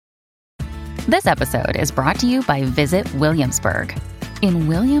This episode is brought to you by Visit Williamsburg. In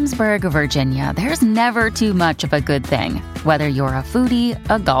Williamsburg, Virginia, there's never too much of a good thing. Whether you're a foodie,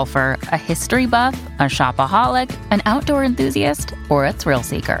 a golfer, a history buff, a shopaholic, an outdoor enthusiast, or a thrill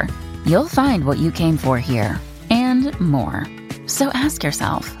seeker, you'll find what you came for here and more. So ask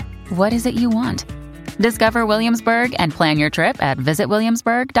yourself, what is it you want? Discover Williamsburg and plan your trip at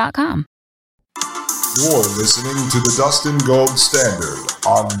visitwilliamsburg.com. You're listening to the Dustin Gold Standard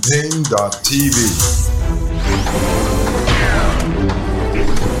on Pain.tv.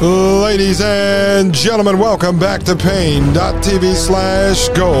 Ladies and gentlemen, welcome back to Pain.tv/gold.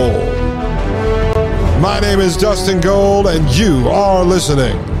 My name is Dustin Gold, and you are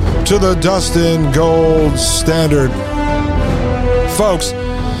listening to the Dustin Gold Standard. Folks,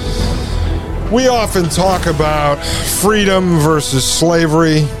 we often talk about freedom versus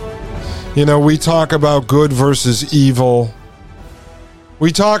slavery. You know, we talk about good versus evil.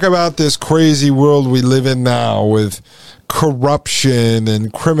 We talk about this crazy world we live in now with corruption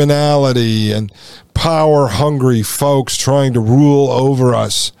and criminality and power-hungry folks trying to rule over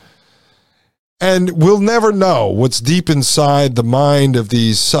us. And we'll never know what's deep inside the mind of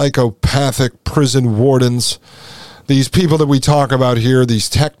these psychopathic prison wardens, these people that we talk about here, these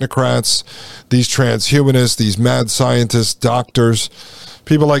technocrats, these transhumanists, these mad scientists, doctors,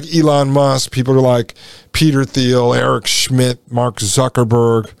 people like Elon Musk, people like Peter Thiel, Eric Schmidt, Mark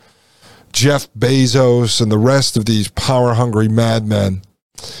Zuckerberg, Jeff Bezos, and the rest of these power-hungry madmen.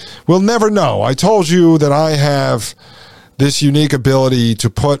 We'll never know. I told you that I have this unique ability to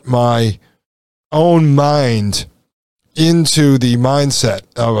put my own mind into the mindset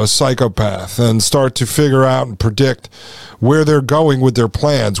of a psychopath and start to figure out and predict where they're going with their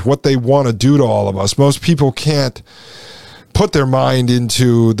plans, what they want to do to all of us. Most people can't put their mind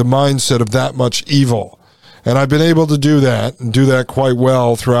into the mindset of that much evil. And I've been able to do that and do that quite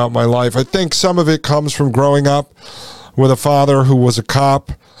well throughout my life. I think some of it comes from growing up with a father who was a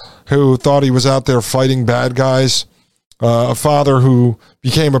cop, who thought he was out there fighting bad guys, a father who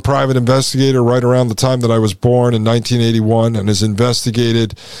became a private investigator right around the time that I was born in 1981 and has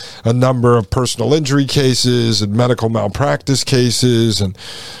investigated a number of personal injury cases and medical malpractice cases, and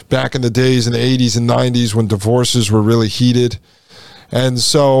back in the days in the 80s and 90s when divorces were really heated. And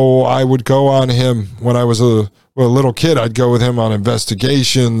so I would go on him when I was a little kid. I'd go with him on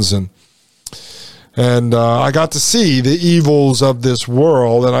investigations, and I got to see the evils of this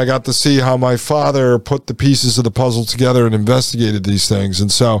world, and I got to see how my father put the pieces of the puzzle together and investigated these things. And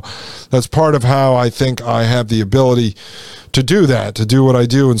so that's part of how I think I have the ability to do that, to do what I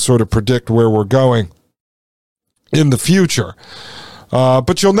do and sort of predict where we're going in the future.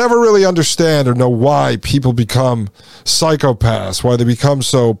 But you'll never really understand or know why people become psychopaths, why they become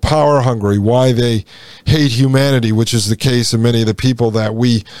so power hungry, why they hate humanity, which is the case of many of the people that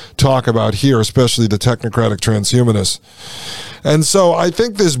we talk about here, especially the technocratic transhumanists. And so I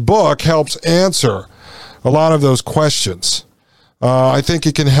think this book helps answer a lot of those questions. I think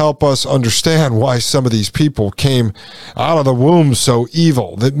it can help us understand why some of these people came out of the womb so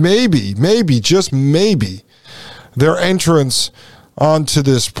evil, that maybe, just maybe, their entrance onto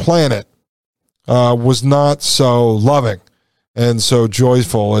this planet was not so loving and so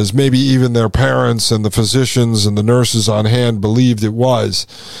joyful as maybe even their parents and the physicians and the nurses on hand believed it was.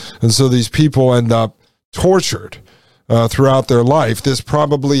 And so these people end up tortured throughout their life. This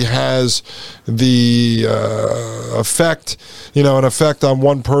probably has the effect, an effect on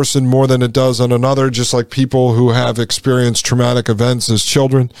one person more than it does on another, just like people who have experienced traumatic events as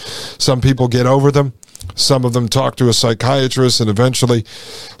children. Some people get over them. Some of them talk to a psychiatrist and eventually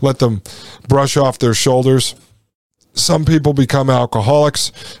let them brush off their shoulders. Some people become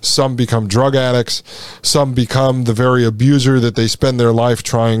alcoholics. Some become drug addicts. Some become the very abuser that they spend their life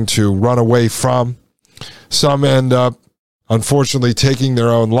trying to run away from. Some end up, unfortunately, taking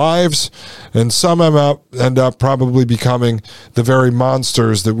their own lives. And some end up probably becoming the very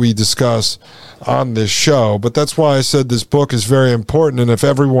monsters that we discuss on this show. But that's why I said this book is very important. And if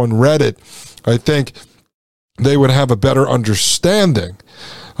everyone read it, I think they would have a better understanding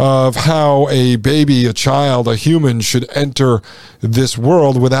of how a baby, a child, a human should enter this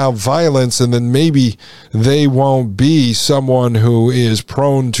world without violence, and then maybe they won't be someone who is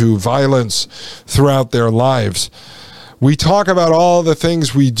prone to violence throughout their lives. We talk about all the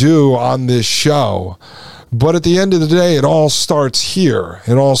things we do on this show, but at the end of the day, it all starts here.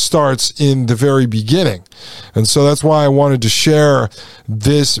 It all starts in the very beginning. And so that's why I wanted to share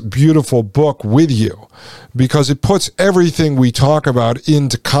this beautiful book with you, because it puts everything we talk about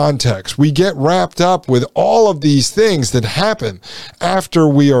into context. We get wrapped up with all of these things that happen after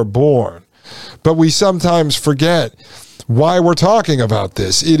we are born, but we sometimes forget why we're talking about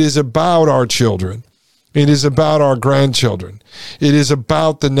this. It is about our children. It is about our grandchildren. It is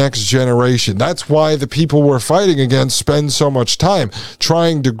about the next generation. That's why the people we're fighting against spend so much time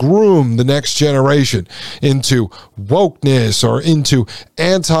trying to groom the next generation into wokeness or into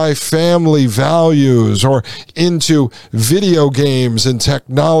anti-family values or into video games and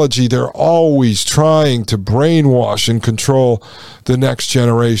technology. They're always trying to brainwash and control the next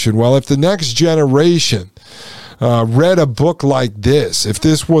generation. Well, if the next generation read a book like this, if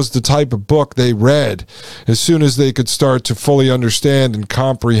this was the type of book they read as soon as they could start to fully understand and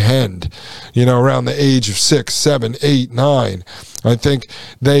comprehend, around the age of 6, 7, 8, 9, I think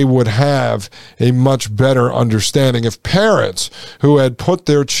they would have a much better understanding. If parents who had put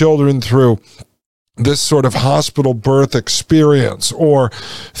their children through this sort of hospital birth experience or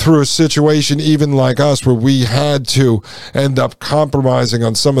through a situation even like us where we had to end up compromising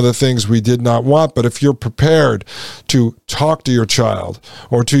on some of the things we did not want. But if you're prepared to talk to your child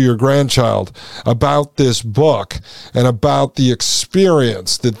or to your grandchild about this book and about the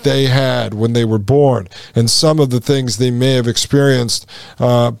experience that they had when they were born and some of the things they may have experienced,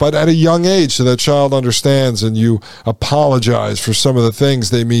 but at a young age, so that child understands, and you apologize for some of the things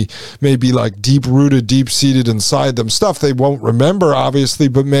they may be like deep-rooted, deep-seated inside them, stuff they won't remember, obviously,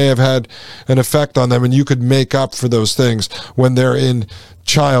 but may have had an effect on them, and you could make up for those things when they're in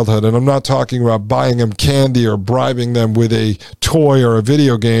childhood. And I'm not talking about buying them candy or bribing them with a toy or a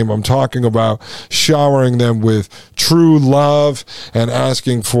video game. I'm talking about showering them with true love and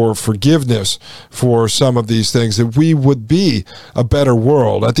asking for forgiveness for some of these things, that we would be a better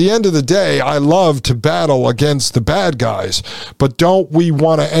world. At the end of the day, I love to battle against the bad guys, but don't we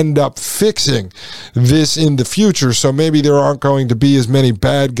want to end up fixing this in the future so maybe there aren't going to be as many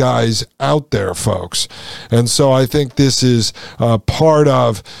bad guys out there, folks? And so I think this is part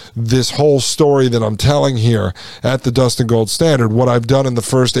of this whole story that I'm telling here at the Dustin Gold Standard, what I've done in the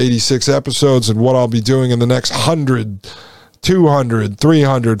first 86 episodes and what I'll be doing in the next 100, 200,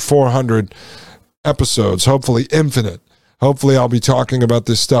 300, 400 episodes, hopefully infinite. Hopefully I'll be talking about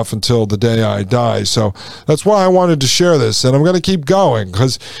this stuff until the day I die. So that's why I wanted to share this, and I'm going to keep going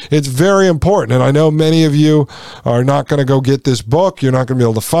because it's very important. And I know many of you are not going to go get this book. You're not going to be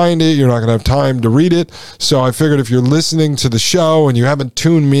able to find it. You're not going to have time to read it. So I figured if you're listening to the show and you haven't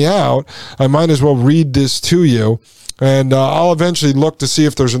tuned me out, I might as well read this to you. And I'll eventually look to see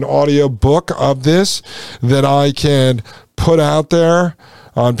if there's an audio book of this that I can put out there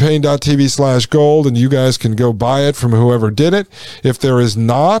on Paine.tv/gold, and you guys can go buy it from whoever did it. If there is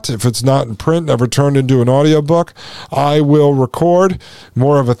not, if it's not in print, never turned into an audiobook, I will record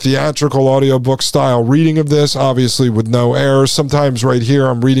more of a theatrical audiobook style reading of this, obviously with no errors. Sometimes right here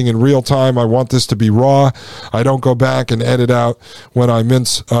I'm reading in real time. I want this to be raw. I don't go back and edit out when I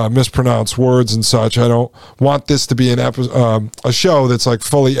mispronounce words and such. I don't want this to be a show that's like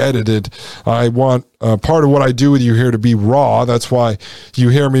fully edited. I want part of what I do with you here to be raw. That's why you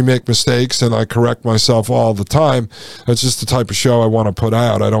hear me make mistakes and I correct myself all the time. That's just the type of show I want to put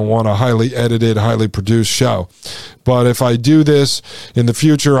out. I don't want a highly edited, highly produced show. But if I do this in the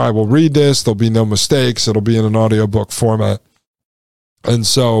future, I will read this. There'll be no mistakes. It'll be in an audiobook format. And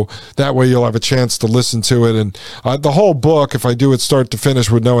so that way you'll have a chance to listen to it. And the whole book, if I do it start to finish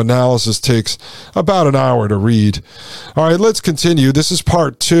with no analysis, takes about an hour to read. All right, let's continue. This is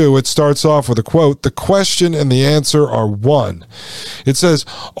part 2. It starts off with a quote. The question and the answer are one. It says,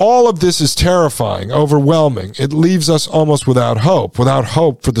 all of this is terrifying, overwhelming. It leaves us almost without hope for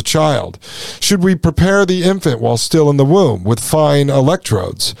the child. Should we prepare the infant while still in the womb with fine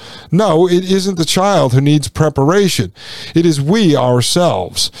electrodes? No, it isn't the child who needs preparation. It is we ourselves.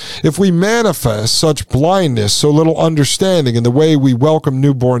 If we manifest such blindness, so little understanding in the way we welcome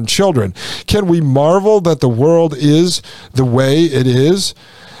newborn children, can we marvel that the world is the way it is?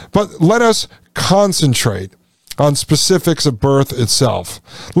 But let us concentrate on specifics of birth itself.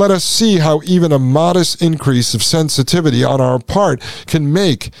 Let us see how even a modest increase of sensitivity on our part can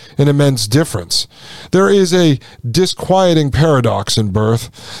make an immense difference. There is a disquieting paradox in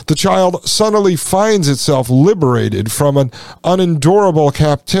birth. The child suddenly finds itself liberated from an unendurable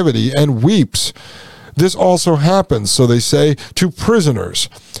captivity and weeps. This also happens, so they say, to prisoners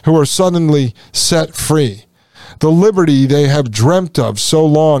who are suddenly set free. The liberty they have dreamt of so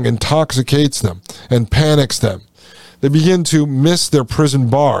long intoxicates them and panics them. They begin to miss their prison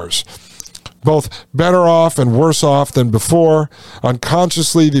bars. Both better off and worse off than before,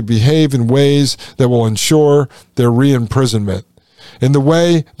 unconsciously they behave in ways that will ensure their re-imprisonment. In the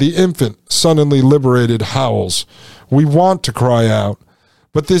way the infant suddenly liberated howls. We want to cry out,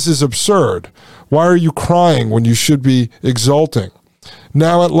 but this is absurd. Why are you crying when you should be exulting?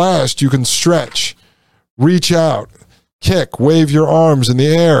 Now at last you can stretch, reach out, kick, wave your arms in the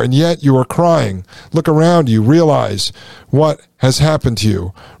air, and yet you are crying. Look around you, realize what has happened to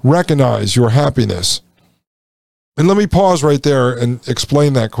you. Recognize your happiness. And let me pause right there and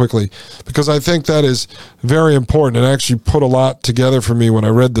explain that quickly, because I think that is very important and actually put a lot together for me when I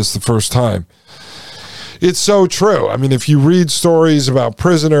read this the first time. It's so true. I mean, if you read stories about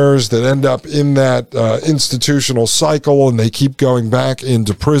prisoners that end up in that institutional cycle and they keep going back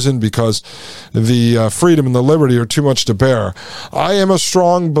into prison because the freedom and the liberty are too much to bear, I am a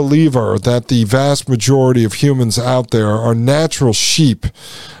strong believer that the vast majority of humans out there are natural sheep.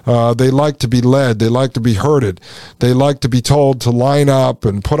 They like to be led. They like to be herded. They like to be told to line up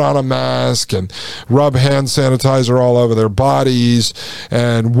and put on a mask and rub hand sanitizer all over their bodies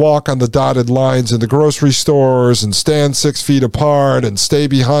and walk on the dotted lines in the grocery stores and stand 6 feet apart and stay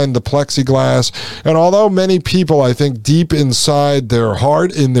behind the plexiglass. And although many people, I think, deep inside their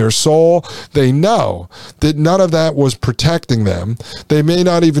heart, in their soul, they know that none of that was protecting them. They may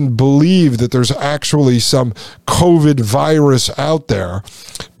not even believe that there's actually some COVID virus out there,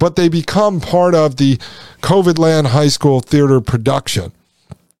 but they become part of the COVID Land High School theater production.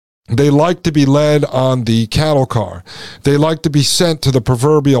 They like to be led on the cattle car. They like to be sent to the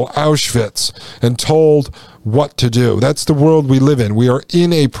proverbial Auschwitz and told what to do. That's the world we live in. We are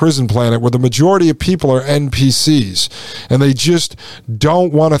in a prison planet where the majority of people are NPCs, and they just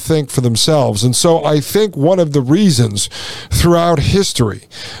don't want to think for themselves. And so I think one of the reasons throughout history,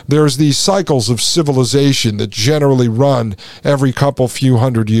 there's these cycles of civilization that generally run every few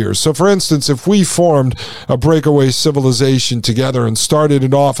hundred years. So for instance, if we formed a breakaway civilization together and started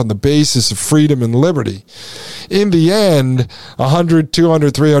it off on the basis of freedom and liberty, in the end, 100,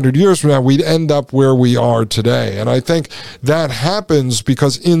 200, 300 years from now, we'd end up where we are today. And I think that happens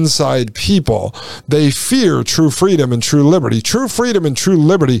because inside people, they fear true freedom and true liberty. True freedom and true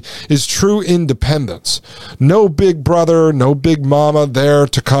liberty is true independence. No big brother, no big mama there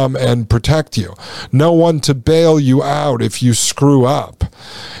to come and protect you. No one to bail you out if you screw up.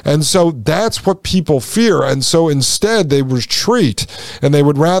 And so that's what people fear. And so instead they retreat, and they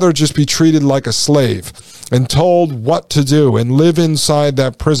would rather just be treated like a slave and told what to do and live inside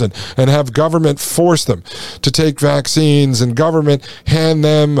that prison and have government force them to take vaccines and government hand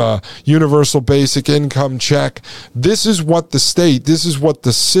them a universal basic income check. This is what the state, this is what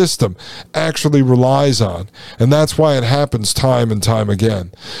the system actually relies on. And that's why it happens time and time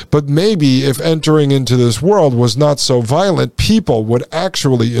again. But maybe if entering into this world was not so violent, people would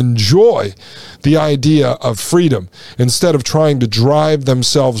actually enjoy the idea of freedom instead of trying to drive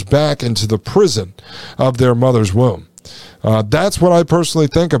themselves back into the prison of their mother's womb. That's what I personally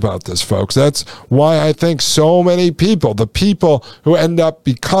think about this, folks. That's why I think so many people, the people who end up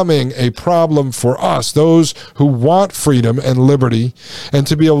becoming a problem for us, those who want freedom and liberty and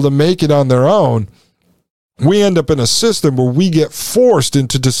to be able to make it on their own, we end up in a system where we get forced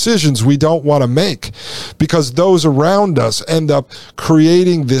into decisions we don't want to make because those around us end up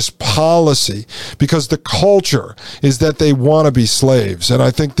creating this policy because the culture is that they want to be slaves. And I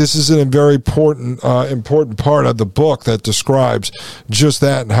think this is a very important part of the book that describes just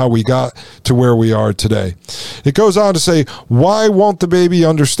that and how we got to where we are today. It goes on to say, why won't the baby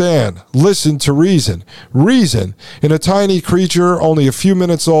understand? Listen to reason. Reason in a tiny creature only a few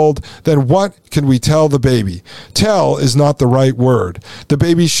minutes old, then what can we tell the baby? Tell is not the right word. The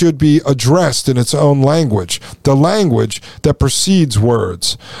baby should be addressed in its own language, the language that precedes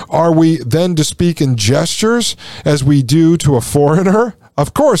words. Are we then to speak in gestures as we do to a foreigner?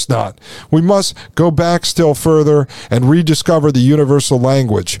 Of course not. We must go back still further and rediscover the universal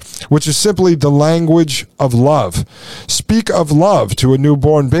language, which is simply the language of love. Speak of love to a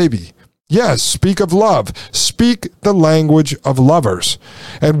newborn baby. Yes, speak of love. Speak the language of lovers.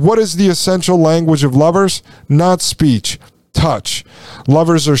 And what is the essential language of lovers? Not speech, touch.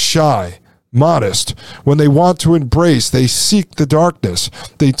 Lovers are shy, modest. When they want to embrace, they seek the darkness.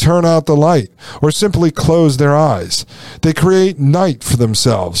 They turn out the light or simply close their eyes. They create night for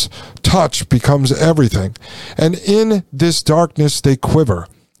themselves. Touch becomes everything. And in this darkness, they quiver.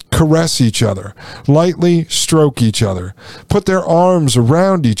 Caress each other, lightly stroke each other, put their arms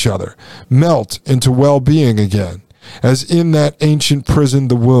around each other, melt into well-being again, as in that ancient prison,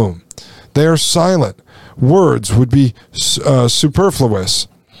 the womb. They are silent. Words would be superfluous.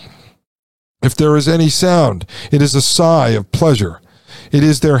 If there is any sound, it is a sigh of pleasure. It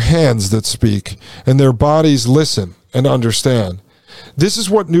is their hands that speak, and their bodies listen and understand. This is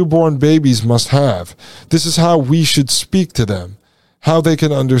what newborn babies must have. This is how we should speak to them. How they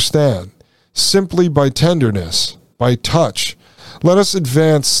can understand, simply by tenderness, by touch. Let us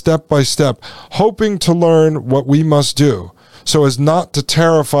advance step by step, hoping to learn what we must do, so as not to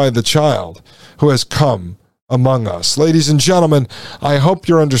terrify the child who has come among us. Ladies and gentlemen, I hope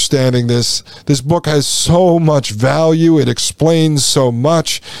you're understanding this. This book has so much value. It explains so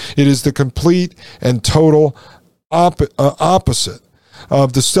much. It is the complete and total opposite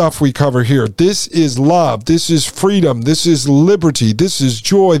of the stuff we cover here. This is love. This is freedom. This is liberty. This is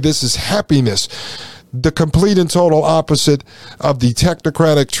joy. This is happiness. The complete and total opposite of the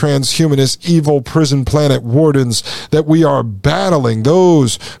technocratic, transhumanist, evil prison planet wardens that we are battling,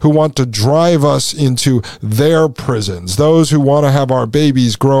 those who want to drive us into their prisons, those who want to have our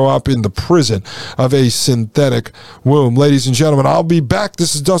babies grow up in the prison of a synthetic womb. Ladies and gentlemen, I'll be back.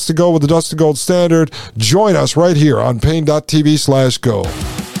 This is Dustin Gold with the Dustin Gold Standard. Join us right here on Pain.tv/gold.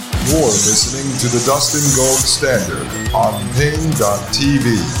 You're listening to the Dustin Gold Standard on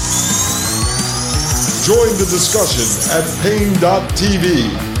Pain.tv. Join the discussion at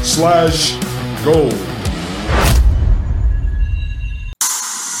Pain.tv/gold.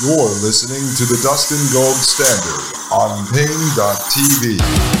 You're listening to the Dustin Gold Standard on Pain.tv.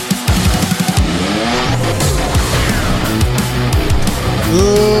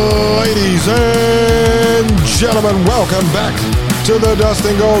 Ladies and gentlemen, welcome back to the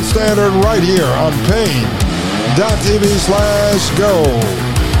Dustin Gold Standard right here on Pain.tv/gold.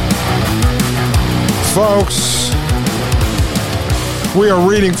 Folks, we are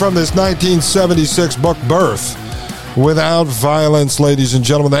reading from this 1976 book, Birth Without Violence, ladies and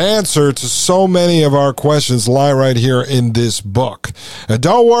gentlemen. The answer to so many of our questions lie right here in this book. And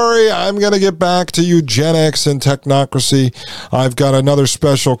don't worry, I'm going to get back to eugenics and technocracy. I've got another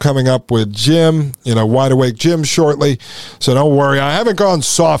special coming up with Jim, Wide Awake Jim shortly. So don't worry, I haven't gone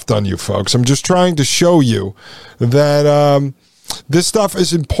soft on you folks. I'm just trying to show you that this stuff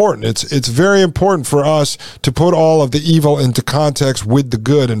is important. It's very important for us to put all of the evil into context with the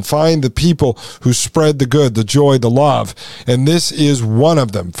good and find the people who spread the good, the joy, the love. And this is one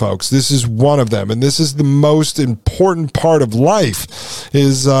of them, folks. This is one of them. And this is the most important part of life,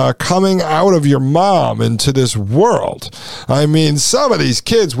 is coming out of your mom into this world. I mean, some of these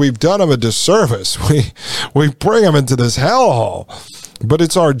kids, we've done them a disservice. We bring them into this hellhole. But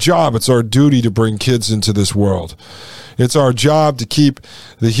it's our job. It's our duty to bring kids into this world. It's our job to keep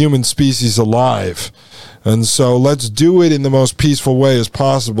the human species alive. And so let's do it in the most peaceful way as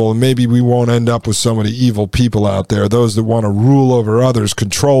possible. And maybe we won't end up with so many evil people out there, those that want to rule over others,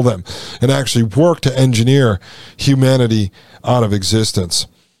 control them, and actually work to engineer humanity out of existence.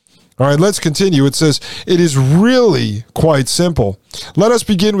 All right, let's continue. It says, it is really quite simple. Let us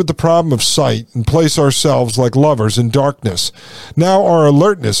begin with the problem of sight and place ourselves like lovers in darkness. Now our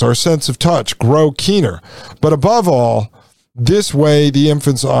alertness, our sense of touch grow keener. But above all, this way the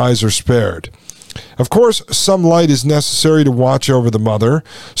infant's eyes are spared. Of course, some light is necessary to watch over the mother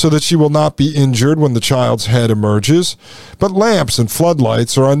so that she will not be injured when the child's head emerges, but lamps and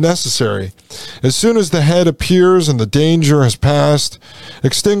floodlights are unnecessary. As soon as the head appears and the danger has passed,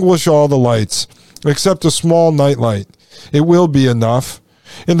 extinguish all the lights, except a small nightlight. It will be enough.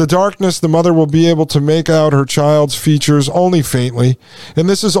 In the darkness, the mother will be able to make out her child's features only faintly, and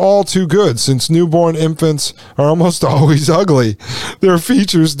this is all too good, since newborn infants are almost always ugly, their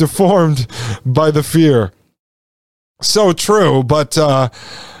features deformed by the fear. So true, but,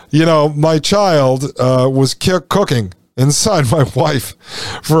 my child was cooking inside my wife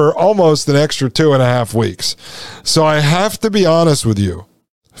for almost an extra 2.5 weeks. So I have to be honest with you,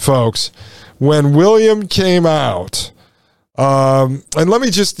 folks. When William came out, and let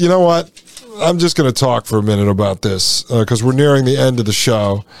me just, I'm just going to talk for a minute about this because we're nearing the end of the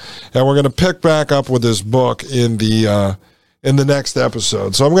show, and we're going to pick back up with this book in the next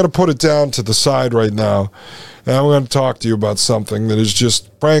episode. So I'm going to put it down to the side right now, and I'm going to talk to you about something that is just,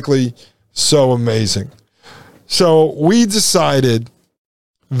 frankly, so amazing. So we decided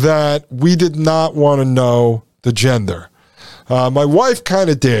that we did not want to know the gender. My wife kind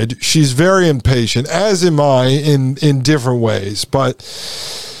of did. She's very impatient, as am I in different ways. But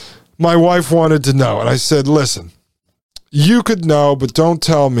my wife wanted to know. And I said, listen, you could know, but don't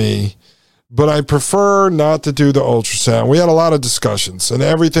tell me. But I prefer not to do the ultrasound. We had a lot of discussions, and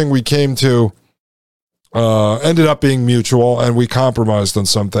everything we came to ended up being mutual, and we compromised on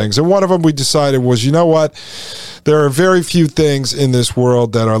some things. And one of them we decided was, you know what? There are very few things in this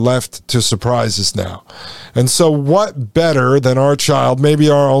world that are left to surprise us now. And so what better than our child, maybe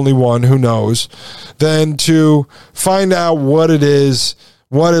our only one, who knows, than to find out what it is,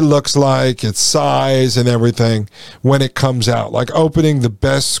 what it looks like, its size and everything when it comes out, like opening the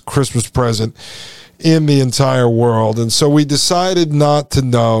best Christmas present in the entire world. And so we decided not to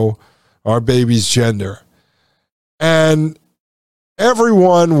know our baby's gender. And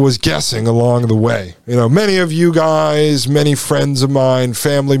everyone was guessing along the way. You know, many of you guys, many friends of mine,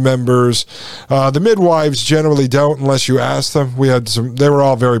 family members, the midwives generally don't unless you ask them. They were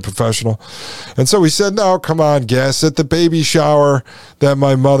all very professional. And so we said, no, come on, guess. At the baby shower that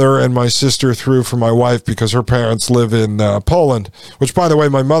my mother and my sister threw for my wife because her parents live in Poland, which, by the way,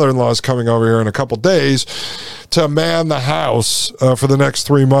 my mother-in-law is coming over here in a couple days to man the house for the next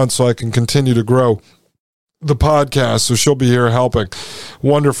 3 months so I can continue to grow the podcast, so she'll be here helping.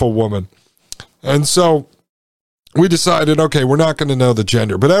 Wonderful woman. And so we decided, okay, we're not going to know the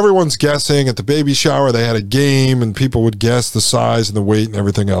gender, but everyone's guessing. At the baby shower, they had a game, and people would guess the size and the weight and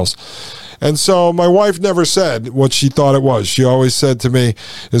everything else. And so my wife never said what she thought it was. She always said to me,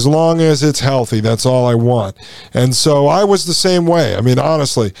 as long as it's healthy, that's all I want. And so I was the same way. I mean,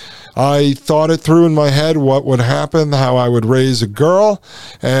 honestly, I thought it through in my head what would happen, how I would raise a girl,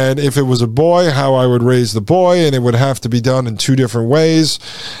 and if it was a boy, how I would raise the boy, and it would have to be done in 2 different ways.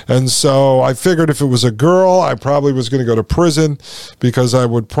 And so I figured if it was a girl, I probably was going to go to prison because I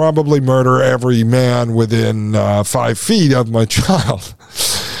would probably murder every man within 5 feet of my child.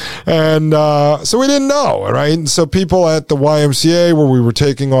 And so we didn't know, right? And so people at the YMCA, where we were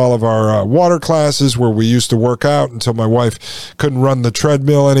taking all of our water classes, where we used to work out until my wife couldn't run the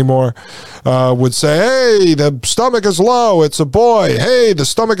treadmill anymore, would say, hey, the stomach is low, it's a boy. Hey, the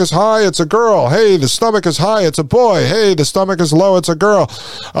stomach is high, it's a girl. Hey, the stomach is high, it's a boy. Hey, the stomach is low, it's a girl.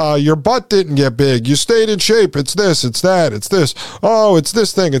 Your butt didn't get big. You stayed in shape. It's this, it's that, it's this. Oh, it's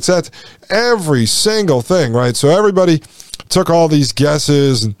this thing, it's that. Every single thing, right? So everybody took all these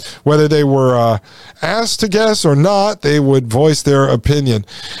guesses, and whether they were asked to guess or not, they would voice their opinion.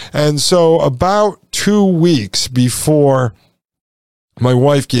 And so about 2 weeks before my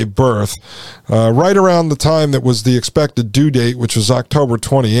wife gave birth, right around the time that was the expected due date, which was October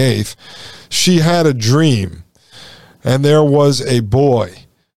 28th, she had a dream, and there was a boy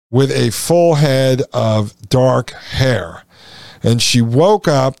with a full head of dark hair. And she woke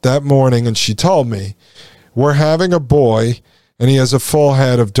up that morning and she told me, we're having a boy, and he has a full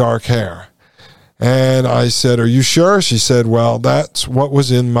head of dark hair. And I said, are you sure? She said, well, that's what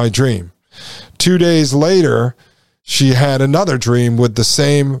was in my dream. 2 days later, she had another dream with the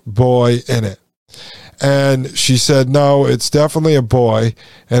same boy in it. And she said, no, it's definitely a boy,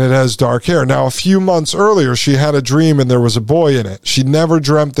 and it has dark hair. Now, a few months earlier, she had a dream, and there was a boy in it. She never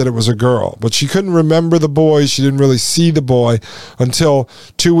dreamt that it was a girl, but she couldn't remember the boy. She didn't really see the boy until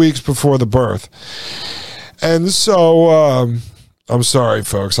 2 weeks before the birth. And so, I'm sorry,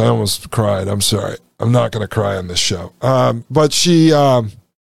 folks. I almost cried. I'm sorry. I'm not going to cry on this show. But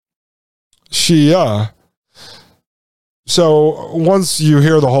so once you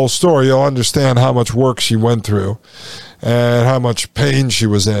hear the whole story, you'll understand how much work she went through and how much pain she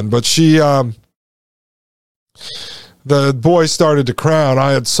was in. But the boy started to crown.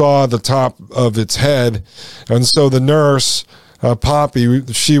 I had saw the top of its head. And so the nurse, Poppy,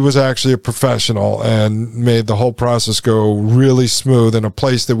 she was actually a professional and made the whole process go really smooth in a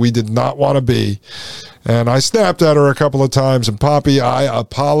place that we did not want to be. And I snapped at her a couple of times, and Poppy, I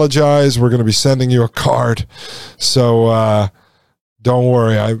apologize. We're going to be sending you a card. So don't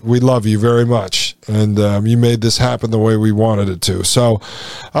worry. We love you very much. And you made this happen the way we wanted it to. So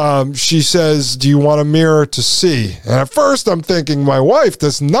she says, do you want a mirror to see? And at first I'm thinking my wife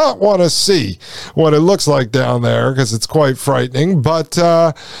does not want to see what it looks like down there because it's quite frightening. But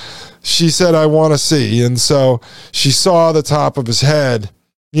she said, I want to see. And so she saw the top of his head,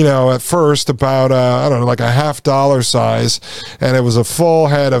 you know, at first about, I don't know, like a $50 size. And it was a full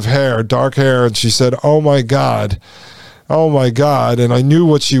head of hair, dark hair. And she said, oh my God. And I knew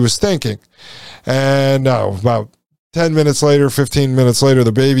what she was thinking. And about 10 minutes later, 15 minutes later,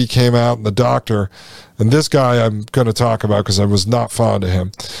 the baby came out, and the doctor, and this guy I'm going to talk about because I was not fond of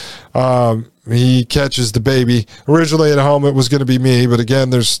him. He catches the baby. Originally at home, it was going to be me, but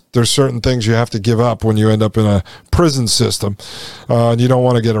again, there's certain things you have to give up when you end up in a prison system, and you don't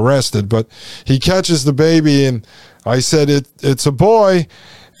want to get arrested. But he catches the baby, and I said, it's a boy,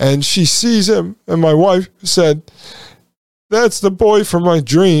 and she sees him, and my wife said, that's the boy from my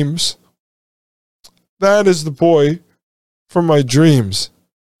dreams. That is the boy from my dreams.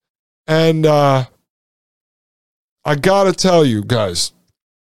 And I got to tell you guys,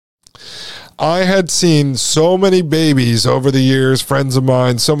 I had seen so many babies over the years, friends of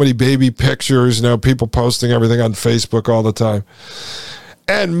mine, so many baby pictures, you know, people posting everything on Facebook all the time.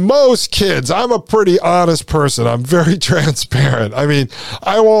 And most kids, I'm a pretty honest person. I'm very transparent. I mean,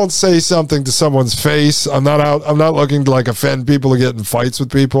 I won't say something to someone's face. I'm not looking to like offend people or get in fights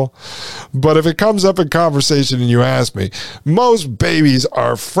with people. But if it comes up in conversation and you ask me, most babies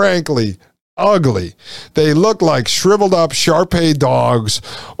are frankly ugly. They look like shriveled up Shar-Pei dogs,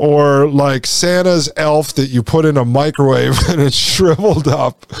 or like Santa's elf that you put in a microwave and it's shriveled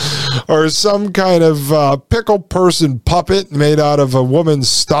up, or some kind of pickle person puppet made out of a woman's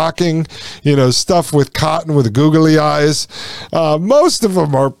stocking, stuffed with cotton with googly eyes. Most of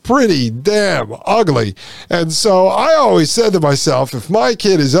them are pretty damn ugly. And so I always said to myself, if my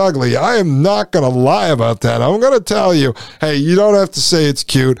kid is ugly, I am not going to lie about that. I'm going to tell you, hey, you don't have to say it's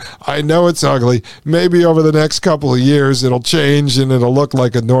cute. I know it's ugly. Maybe over the next couple of years, it'll change and it'll look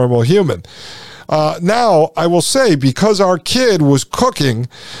like a normal human. Now, I will say, because our kid was cooking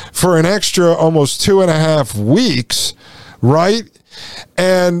for an extra almost 2.5 weeks, right?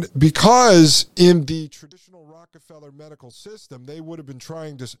 And because in the traditional Rockefeller medical system, they would have been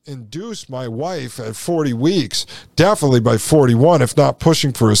trying to induce my wife at 40 weeks, definitely by 41, if not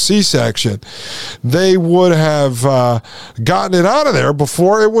pushing for a C-section, they would have gotten it out of there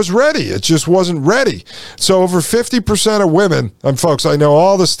before it was ready. It just wasn't ready. So over 50% of women, and folks, I know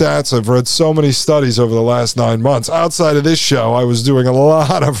all the stats. I've read so many studies over the last 9 months. Outside of this show, I was doing a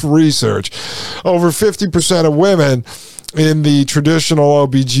lot of research. Over 50% of women in the traditional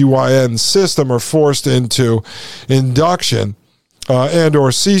OBGYN system are forced into induction and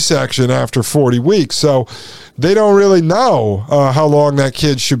or C-section after 40 weeks. So they don't really know how long that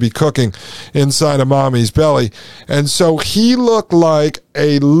kid should be cooking inside of mommy's belly. And so he looked like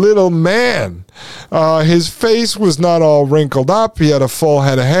a little man. His face was not all wrinkled up. He had a full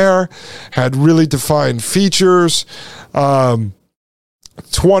head of hair, had really defined features.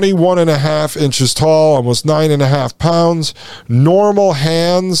 21.5 inches tall, almost 9.5 pounds, normal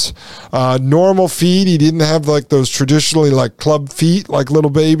hands, normal feet. He didn't have like those traditionally like club feet like little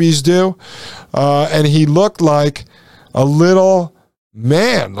babies do. And he looked like a little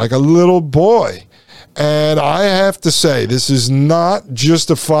man, like a little boy. And I have to say, this is not just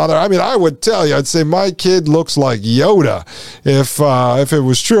a father. I mean, I would tell you, I'd say my kid looks like Yoda. If it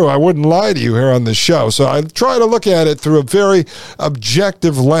was true, I wouldn't lie to you here on the show. So I try to look at it through a very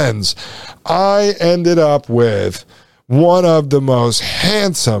objective lens. I ended up with one of the most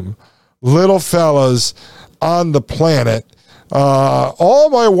handsome little fellas on the planet. All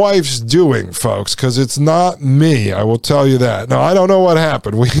my wife's doing, folks, because it's not me, I will tell you that. Now, I don't know what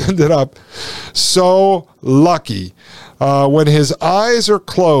happened. We ended up so lucky. When his eyes are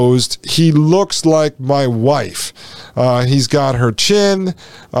closed, he looks like my wife. He's got her chin.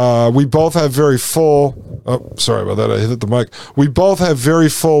 We both have very full... Oh, sorry about that. I hit the mic. We both have very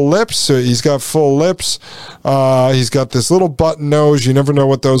full lips. So he's got full lips. He's got this little button nose. You never know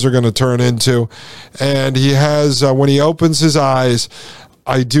what those are going to turn into. And he has, when he opens his eyes,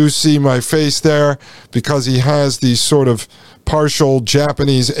 I do see my face there because he has these sort of partial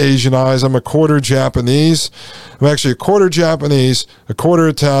Japanese Asian eyes. I'm a quarter Japanese. I'm actually a quarter Japanese, a quarter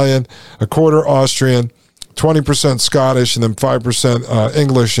Italian, a quarter Austrian, 20% Scottish, and then 5%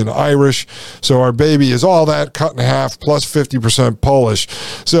 English and Irish. So our baby is all that cut in half, plus 50% Polish.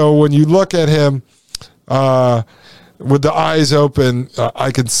 So when you look at him with the eyes open,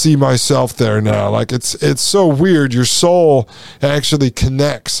 I can see myself there now. Like it's so weird. Your soul actually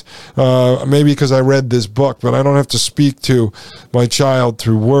connects. Maybe because I read this book, but I don't have to speak to my child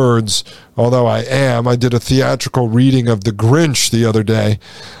through words, although I did a theatrical reading of The Grinch the other day.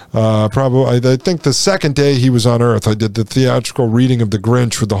 I think the second day he was on Earth, I did the theatrical reading of The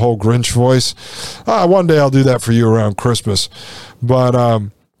Grinch with the whole Grinch voice. One day I'll do that for you around Christmas.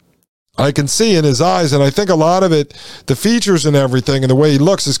 But I can see in his eyes, and I think a lot of it, the features and everything and the way he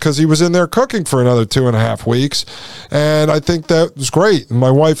looks is because he was in there cooking for another 2.5 weeks. And I think that was great. And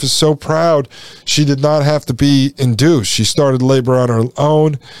my wife is so proud she did not have to be induced. She started labor on her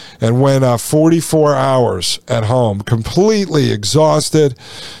own and went 44 hours at home, completely exhausted.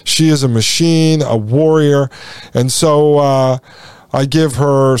 She is a machine, a warrior. And so I give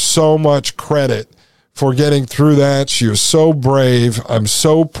her so much credit for getting through that. She was so brave. I'm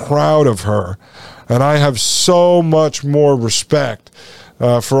so proud of her. And I have so much more respect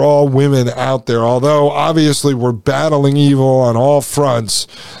for all women out there. Although, obviously, we're battling evil on all fronts,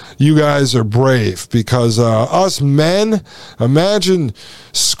 you guys are brave because us men, imagine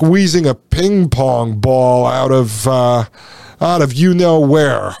squeezing a ping pong ball out of you know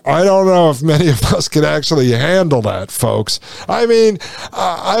where. I don't know if many of us could actually handle that, folks. I mean,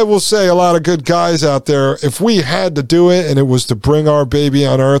 I will say a lot of good guys out there, if we had to do it and it was to bring our baby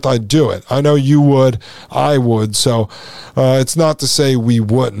on Earth, I'd do it. I know you would. I would. So it's not to say we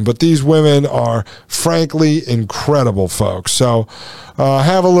wouldn't. But these women are frankly incredible, folks. So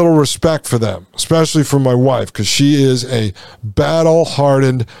have a little respect for them, especially for my wife, because she is a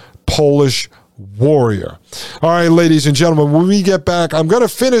battle-hardened Polish warrior. All right, ladies and gentlemen, when we get back, I'm going to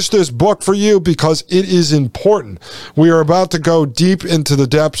finish this book for you because it is important. We are about to go deep into the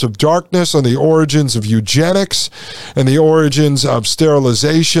depths of darkness on the origins of eugenics and the origins of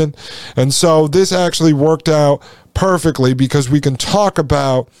sterilization. And so this actually worked out perfectly because we can talk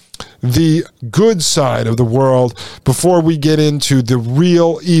about the good side of the world before we get into the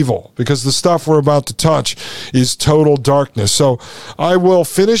real evil, because the stuff we're about to touch is total darkness. So I will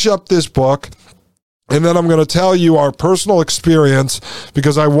finish up this book, and then I'm going to tell you our personal experience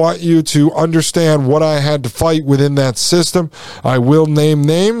because I want you to understand what I had to fight within that system. I will name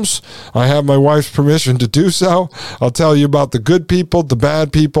names. I have my wife's permission to do so. I'll tell you about the good people, the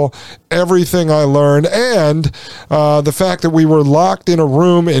bad people, everything I learned, and the fact that we were locked in a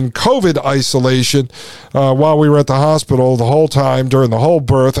room in COVID isolation while we were at the hospital the whole time during the whole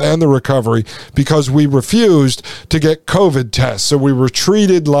birth and the recovery because we refused to get COVID tests. So we were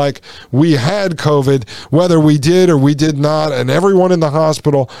treated like we had COVID, whether we did or we did not, and everyone in the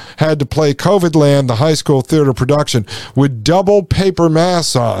hospital had to play COVID Land, the high school theater production, with double paper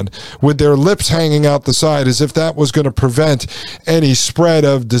masks on, with their lips hanging out the side as if that was going to prevent any spread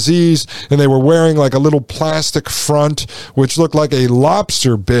of disease, and they were wearing like a little plastic front, which looked like a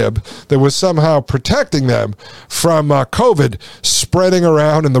lobster bib that was somehow protecting them from COVID spreading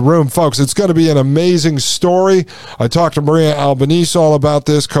around in the room. Folks, it's going to be an amazing story. I talked to Maria Albanese all about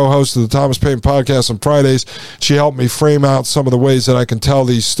this, co-host of the Thomas Paine podcast on Fridays. She helped me frame out some of the ways that I can tell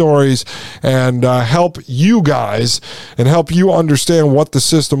these stories and help you guys and help you understand what the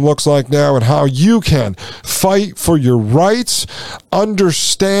system looks like now and how you can fight for your rights,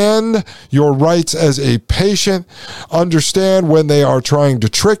 understand your rights as a patient, understand when they are trying to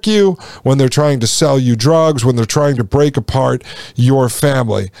trick you, when they're trying to sell you drugs, when they're trying to break apart your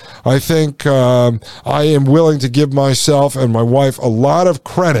family. I think I am willing to give myself and my wife a lot of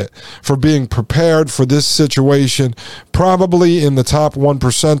credit for being prepared for this situation, probably in the top 1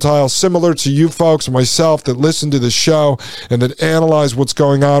 percentile, similar to you folks and myself that listen to the show and that analyze what's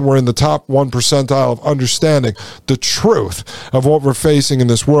going on. We're in the top 1 percentile of understanding the truth of what we're facing in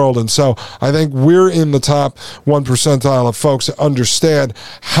this world. And so I think we're in the top 1 percentile of folks that understand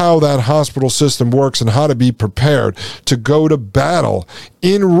how that hospital system works and how to be prepared to go to battle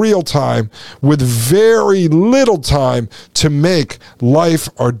in real time with very little time to make life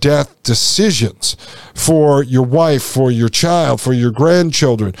or death decisions for your wife, for your child, for your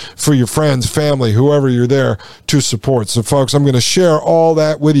grandchildren, for your friends, family, whoever you're there to support. So folks, I'm going to share all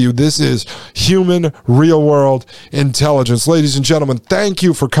that with you. This is human real world intelligence. Ladies and gentlemen, thank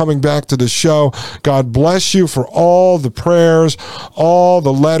you for coming back to the show. God bless you for all the prayers, all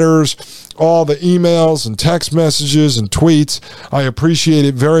the letters, all the emails and text messages and tweets. I appreciate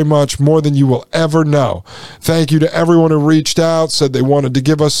it very much, more than you will ever know. Thank you to everyone who reached out, said they wanted to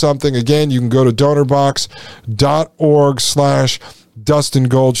give us something. Again, you can go to donorbox.org/Dustin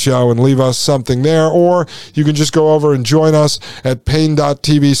Gold Show and leave us something there, or you can just go over and join us at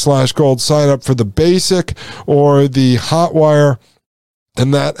Paine.tv/gold. Sign up for the basic or the hotwire,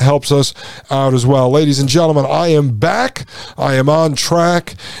 and that helps us out as well. Ladies and gentlemen, I am back. I am on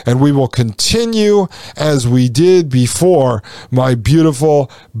track, and we will continue as we did before my beautiful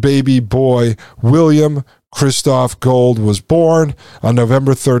baby boy, William Christoph Gold, was born on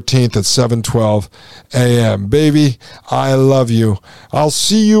November 13th at 7:12 a.m. Baby, I love you. I'll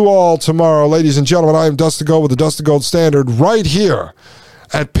see you all tomorrow. Ladies and gentlemen, I am Dustin Gold with the Dustin Gold Standard right here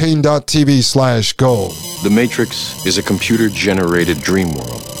at Paine.tv/gold. The Matrix is a computer-generated dream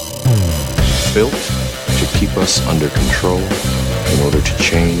world built to keep us under control in order to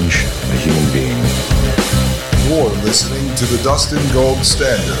change a human being. You're listening to the Dustin Gold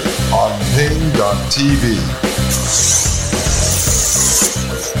Standard on Paine.tv.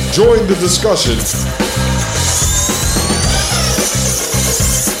 Join the discussion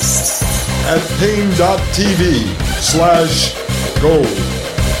at Paine.tv/gold.